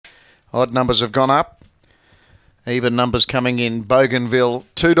Odd numbers have gone up. Even numbers coming in. Bougainville,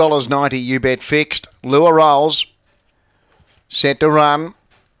 $2.90 you bet fixed. Lure rolls. Set to run.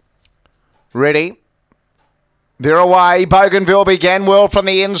 Ready. They're away. Bougainville began well from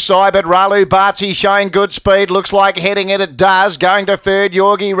the inside, but Ralu Bartzi showing good speed. Looks like heading it does. Going to third,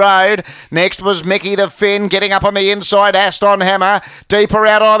 Yorgie Road. Next was Mickey the Finn getting up on the inside. Aston Hammer. Deeper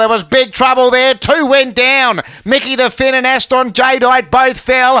out. Oh, there was big trouble there. Two went down. Mickey the Finn and Aston Jadeite both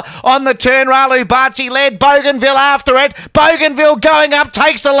fell. On the turn, Ralu Bartzi led. Bougainville after it. Bougainville going up,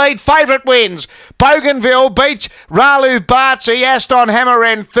 takes the lead. Favourite wins. Bougainville beats Ralu Bartzi. Aston Hammer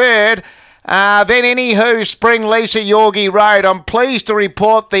in third. Then anywho, Spring Lisa Yorgie Road. I'm pleased to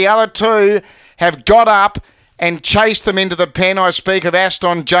report the other two have got up and chased them into the pen. I speak of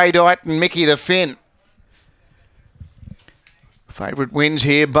Aston Jadeite and Mickey the Finn. Favourite wins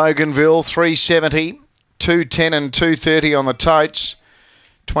here, Bougainville, 370, 210 and 230 on the totes.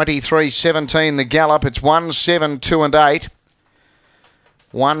 23.17 the gallop. It's 1, 7, 2 and 8.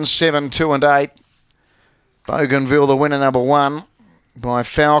 1, 7, 2 and 8. Bougainville the winner number 1. By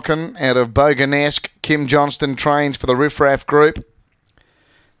Falcon out of Boganesque. Kim Johnston trains for the Riffraff Group.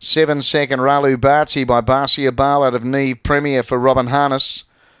 7 second Ralu Bartzi by Barcia Bale out of Neve Premier for Robin Harness.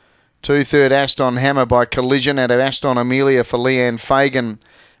 2 third Aston Hammer by Collision out of Aston Amelia for Leanne Fagan.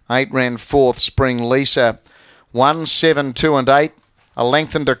 8 ran 4th Spring Lisa. 1, 7, 2 and 8. A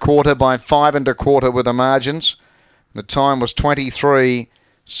length and a quarter by 5 and a quarter with the margins. The time was 23.17.